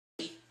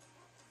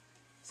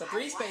So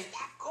 3 space.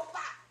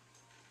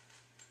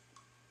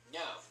 No.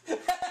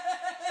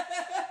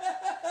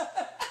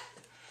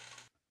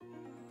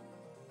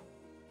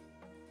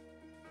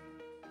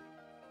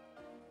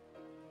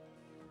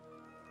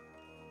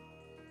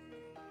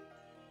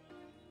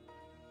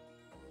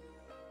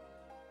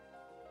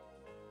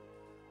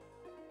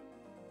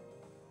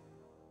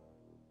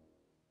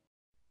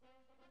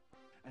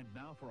 And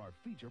now for our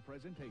feature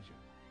presentation.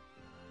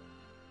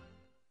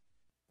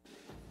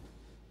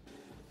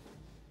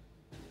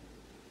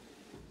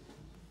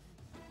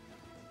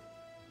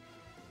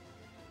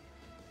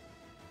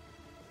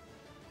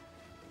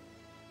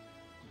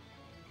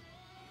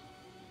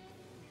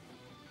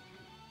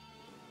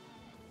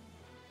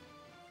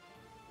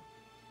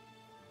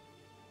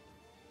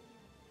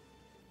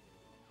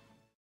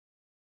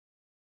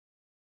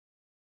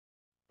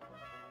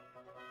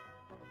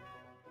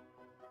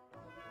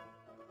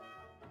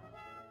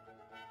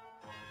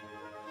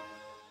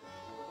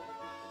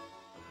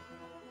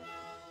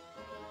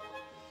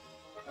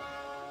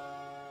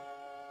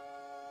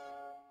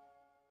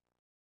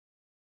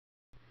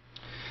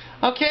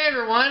 Okay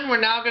everyone, we're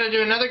now going to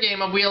do another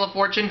game of Wheel of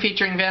Fortune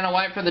featuring Vanna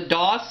White for the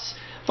DOS.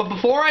 But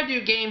before I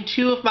do game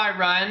 2 of my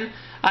run,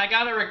 I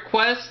got a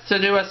request to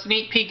do a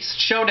sneak peek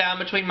showdown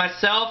between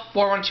myself,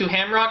 412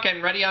 Hamrock,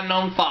 and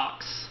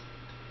ReadyUnknownFox.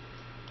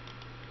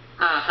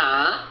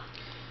 Uh-huh.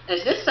 And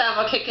this time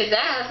I'll kick his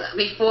ass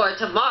before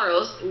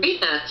tomorrow's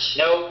rematch.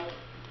 Nope.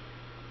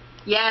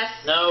 Yes.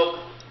 Nope.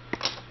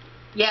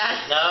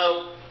 Yes.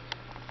 No.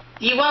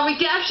 You want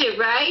redemption,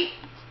 right?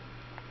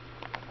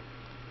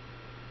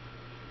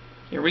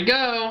 Here we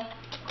go.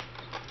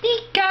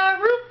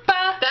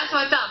 Ika-rupa. That's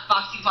what I thought,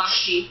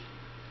 Foxy.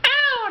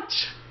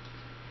 Ouch!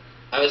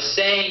 I was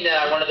saying that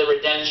I wanted the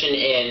redemption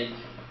in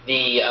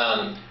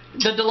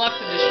The deluxe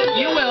edition.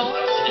 You will.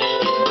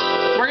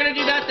 We're going to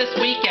do that this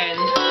weekend.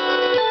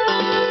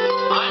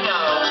 I know.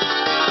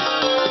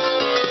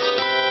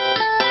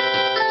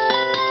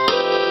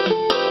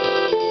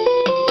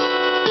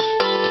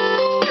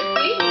 You're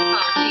crazy,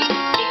 Foxy.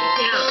 Take it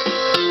down.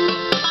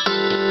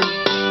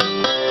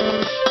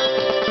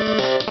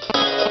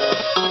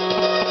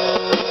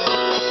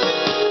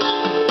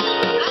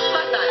 That's what I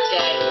thought,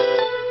 Jay.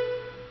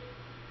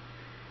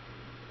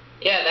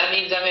 Yeah, that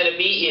means I'm gonna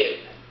beat you.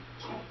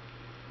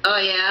 Oh,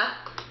 yeah?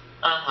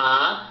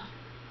 Uh-huh.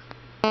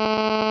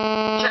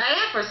 Try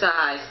that for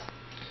size.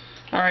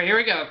 Alright, here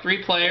we go.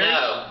 3 players.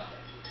 No.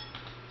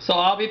 So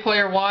I'll be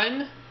player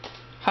 1,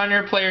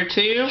 Hunter player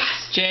 2,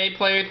 Jay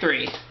player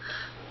 3.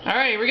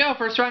 Alright, here we go.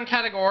 First round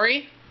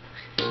category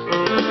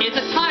is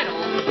a title.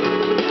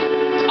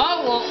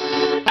 Oh, well,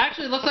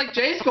 actually, it looks like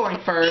Jay's going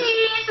first.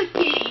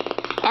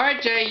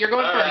 Alright, Jay, you're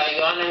going Alright, first.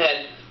 go on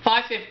ahead.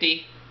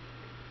 550.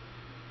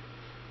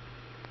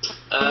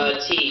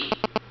 T.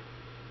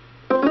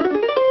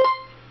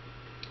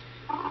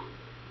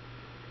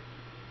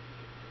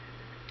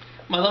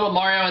 My little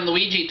Mario and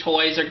Luigi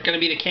toys are going to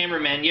be the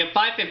cameraman. You have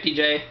 550,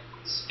 Jay.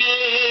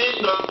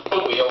 Spin the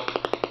wheel.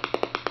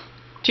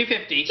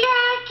 250.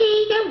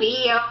 Jackie the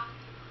wheel.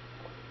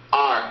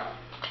 R.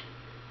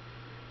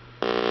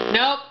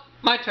 Nope,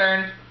 my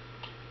turn.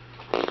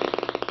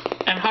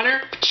 And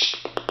Hunter?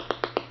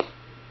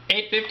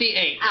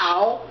 858.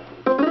 Ow.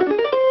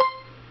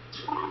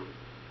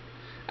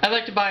 I'd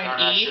like to buy I an don't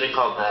know, E. should have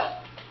called that.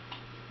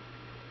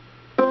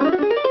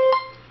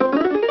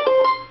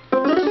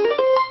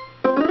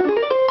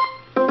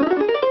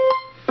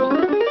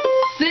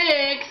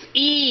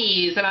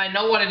 And I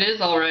know what it is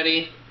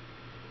already.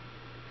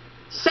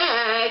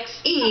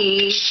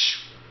 Sexy.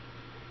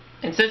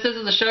 And since this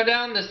is a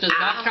showdown, this does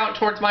not count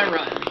towards my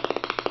run.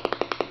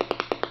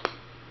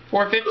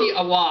 450,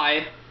 a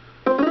Y.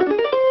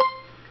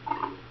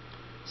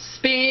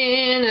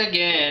 Spin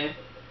again.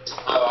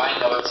 Oh, I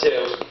know it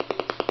too.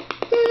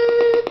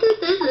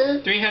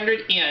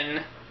 300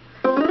 yen.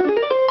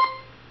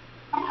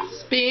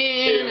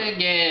 Spin 2.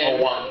 again.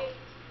 A 1.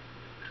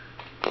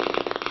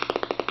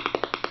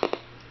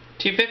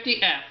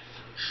 250 F.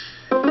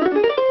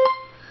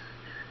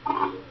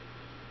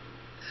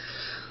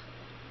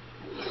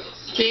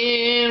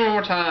 Spin one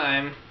more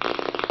time.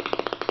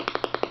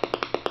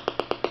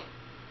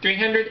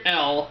 300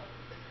 L.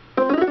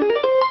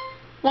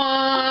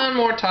 One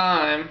more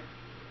time.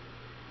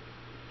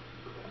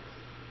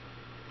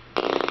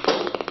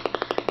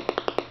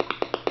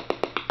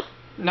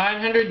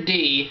 900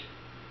 D.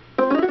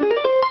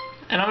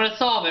 And I'm going to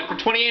solve it for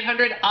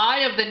 2800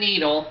 Eye of the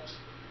Needle.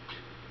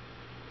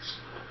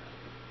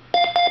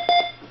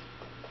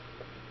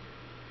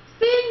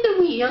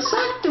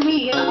 Suck the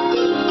wheel. I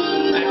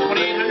have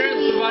 2,800.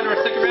 Let's move on to our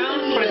second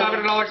round.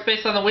 $2,500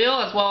 space on the wheel,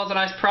 as well as a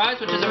nice prize,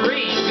 which is a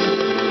ring.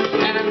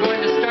 And I'm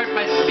going to start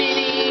by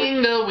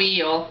spinning the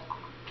wheel.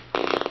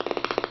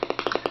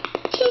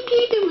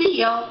 Chicky the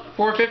wheel.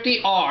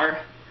 450 R.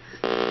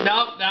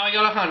 Nope, now we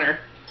go to Hunter.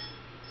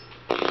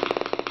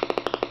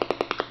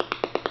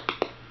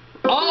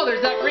 Oh,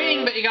 there's that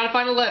ring, but you gotta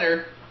find a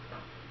letter.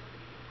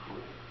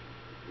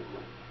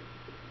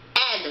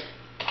 N.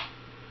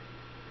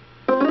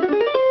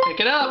 Pick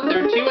it up.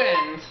 There are 2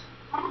 N's.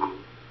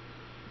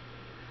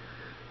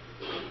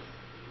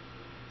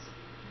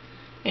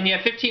 and you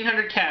have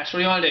 1,500 cash. What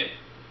do you want to do?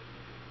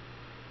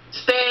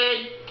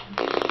 Spin.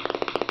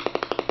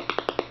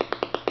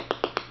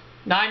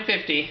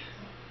 950.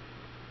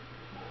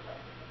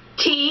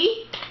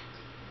 T.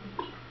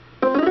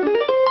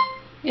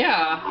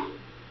 Yeah.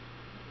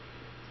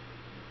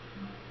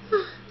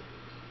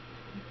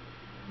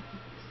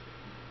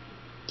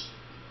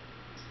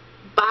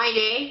 Bind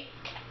A.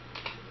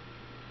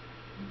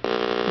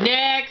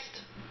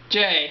 Next.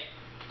 J.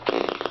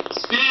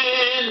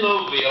 Spin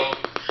the wheel.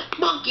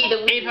 Monkey the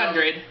wheel.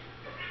 800.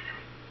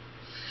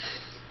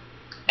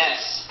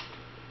 S.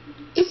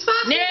 It's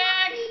fast.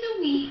 Next. The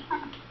wheel.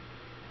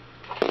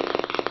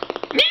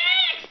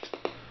 Next.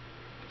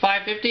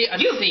 550. A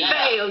You C.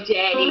 failed,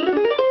 Daddy.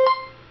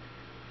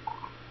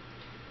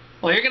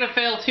 Well, you're gonna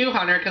fail too,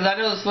 Hunter, because I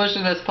know the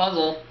solution to this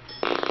puzzle.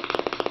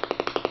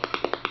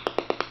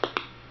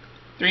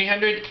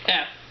 300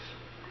 F.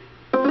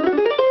 Oh,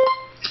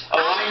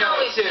 I know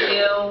it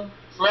too.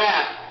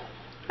 Crap.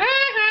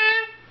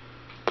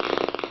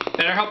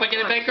 Better hope I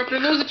get a bankrupt or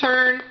lose a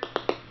turn.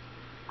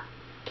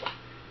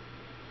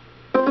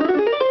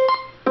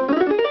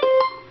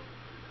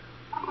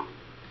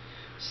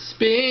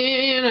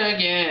 Spin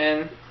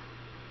again.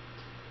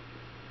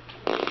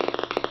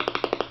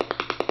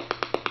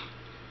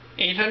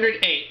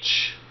 800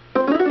 H.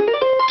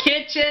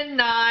 Kitchen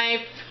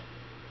knife.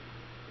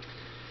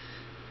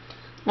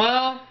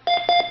 Well,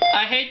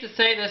 I hate to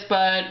say this,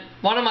 but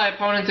one of my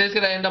opponents is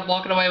going to end up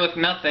walking away with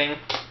nothing.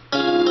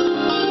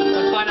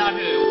 Let's find out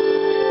who.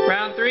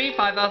 Round 3,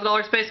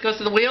 $5,000 space goes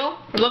to the wheel.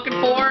 We're looking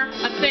for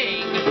a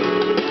thing.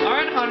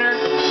 Alright, Hunter.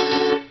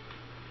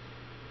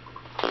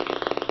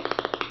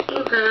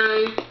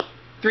 Okay.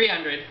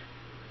 300.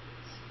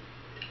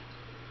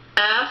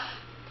 F.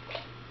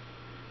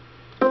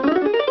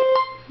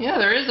 Yeah,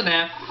 there is an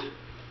F.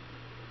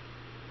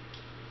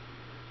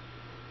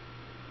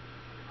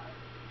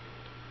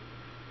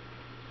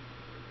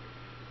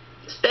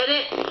 Spin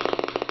it.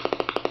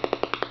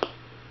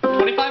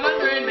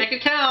 2,500. Make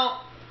it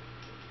count.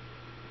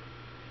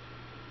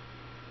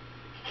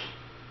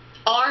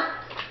 R.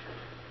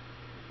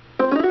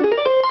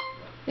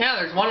 Yeah,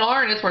 there's one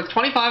R and it's worth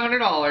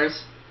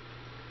 $2,500.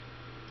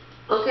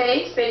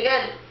 Okay, spin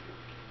again.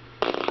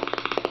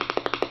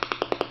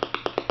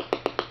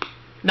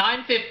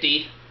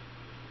 950.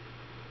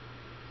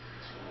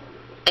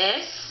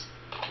 S.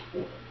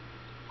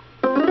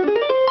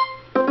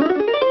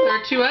 There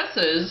are 2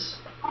 S's.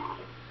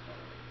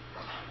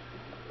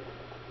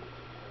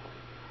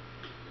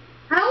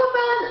 How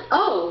about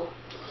O?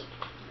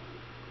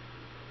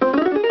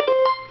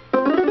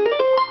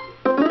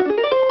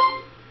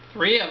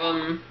 Three of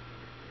them.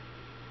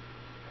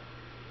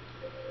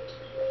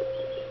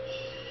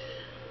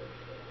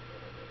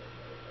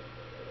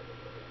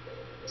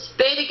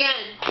 Spin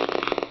again.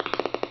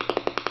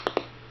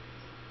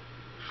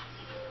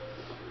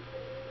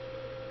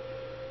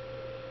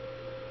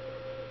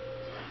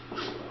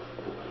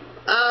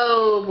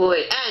 Oh boy.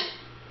 N.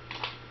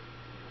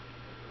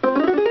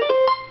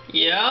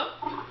 Yep.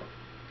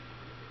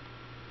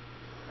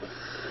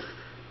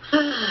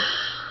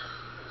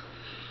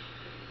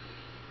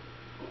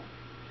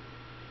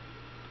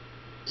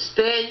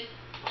 Spin.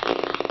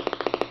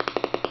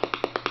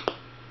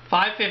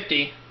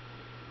 550.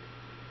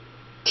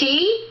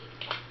 T.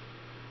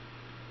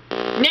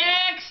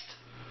 Next!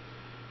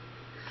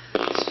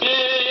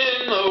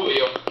 Spin the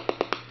wheel.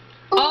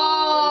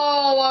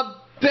 Oh, a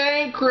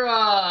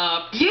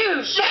bankrupt!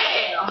 You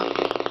fail.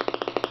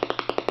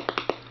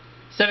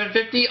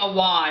 750, a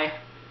Y.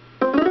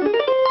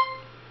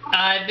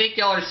 I think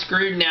y'all are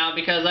screwed now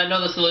because I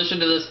know the solution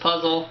to this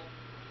puzzle.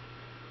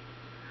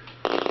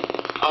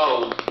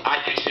 Oh,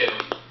 I do too.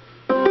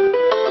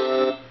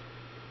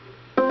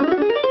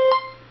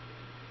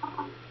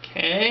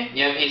 Okay.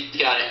 Yep, he's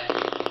got it.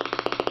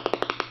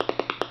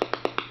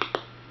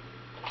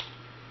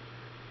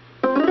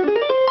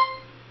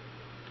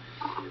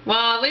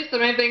 Well, at least the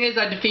main thing is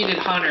I defeated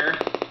Hunter.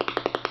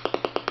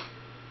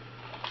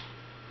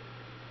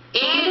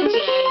 And J.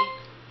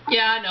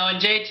 Yeah, I know, and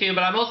J too,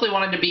 but I mostly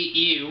wanted to beat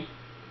you.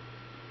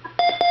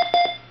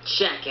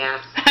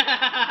 Jackass.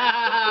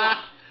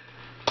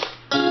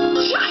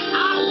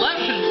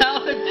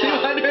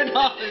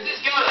 $11,200. This is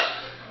good.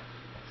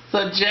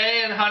 So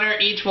Jay and Hunter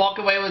each walk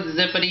away with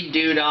zippity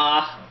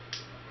doodah.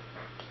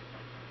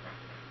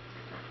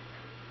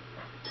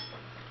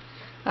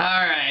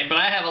 Alright, but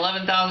I have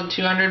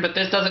 11,200, but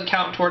this doesn't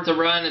count towards a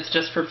run, it's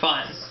just for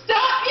fun.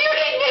 Stop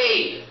muting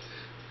me!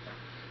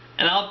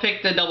 And I'll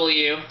pick the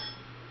W.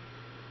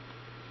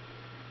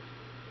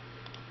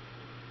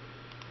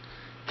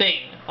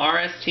 Thing.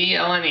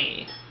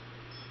 R-S-T-L-N-E.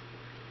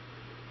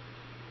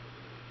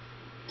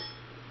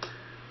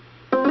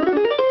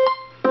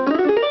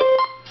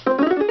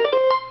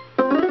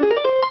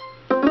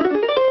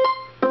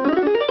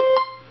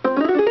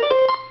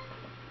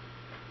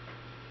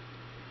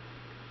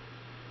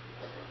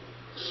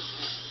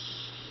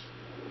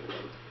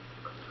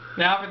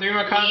 Now for 3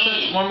 more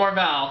consonants, 1 more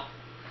vowel.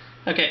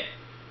 Okay.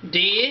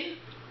 D,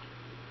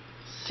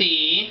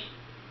 C,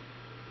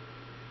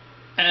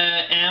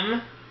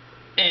 M,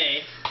 A,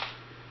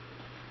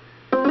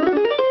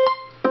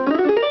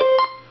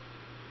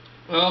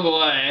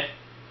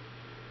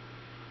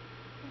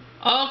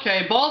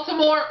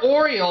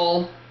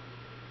 Oriole.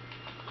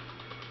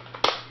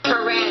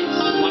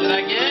 Correct. What did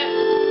I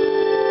get?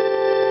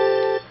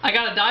 I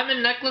got a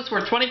diamond necklace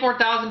worth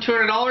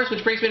 $24,200,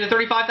 which brings me to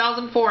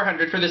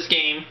 $35,400 for this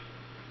game.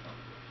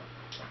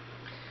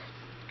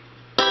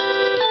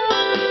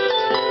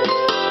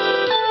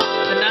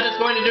 And that is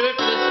going to do it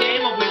for this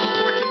game of Wheel of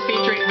Fortune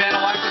featuring Vanna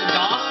for the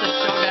DOS, the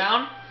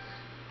Showdown.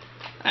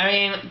 I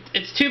mean,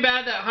 it's too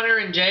bad that Hunter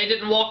and Jay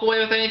didn't walk away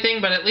with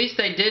anything, but at least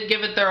they did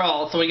give it their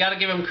all, so we got to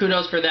give them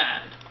kudos for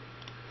that.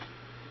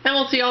 And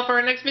we'll see y'all for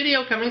our next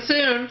video coming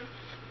soon.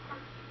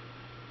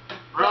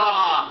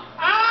 Wrong.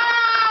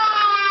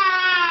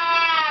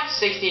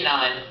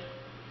 69.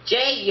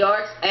 Jay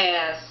York's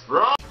ass.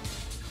 Wrong.